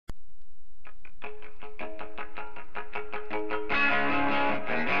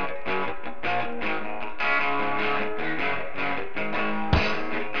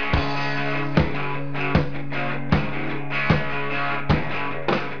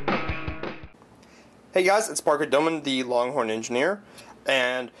Hey guys, it's Parker Doman, the Longhorn Engineer,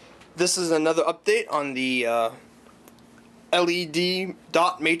 and this is another update on the LED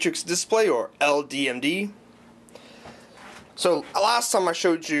dot matrix display, or LDMD. So last time I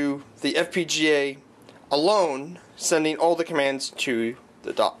showed you the FPGA alone sending all the commands to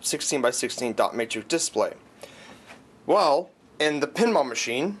the 16 by 16 dot matrix display. Well, in the pinball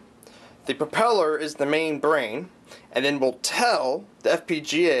machine, the propeller is the main brain, and then will tell the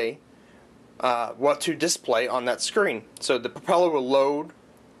FPGA what to display on that screen. So the propeller will load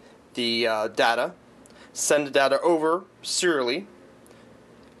the data, send the data over serially,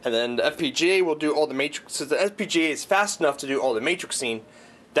 and then the FPGA will do all the matrix. So the FPGA is fast enough to do all the matrixing.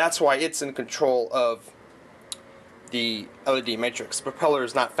 That's why it's in control of the LED matrix. The propeller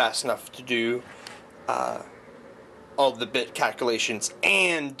is not fast enough to do all the bit calculations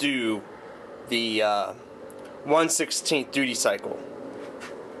and do the 1/16th duty cycle.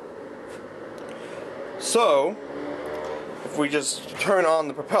 So, if we just turn on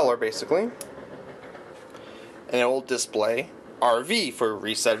the propeller, basically, and it will display RV for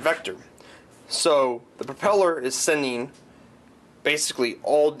reset vector. So, the propeller is sending basically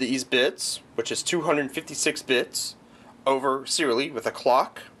all these bits, which is 256 bits, over serially with a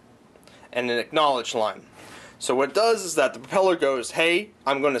clock and an acknowledge line. So what it does is that the propeller goes, hey,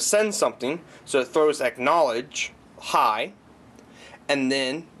 I'm going to send something, so it throws acknowledge high, and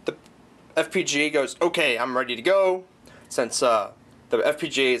then the FPGA goes, okay, I'm ready to go. Since the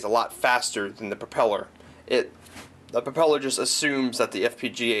FPGA is a lot faster than the propeller, the propeller just assumes that the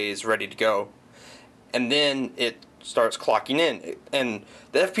FPGA is ready to go, and then it starts clocking in, and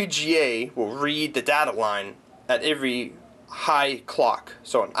the FPGA will read the data line at every high clock.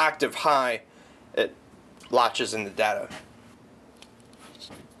 So an active high, it latches in the data.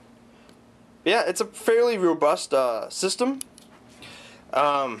 Yeah, it's a fairly robust system.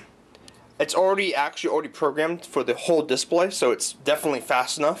 It's already programmed for the whole display, so it's definitely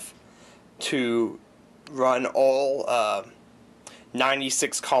fast enough to run all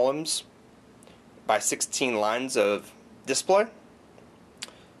 96 columns by 16 lines of display.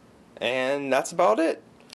 And that's about it.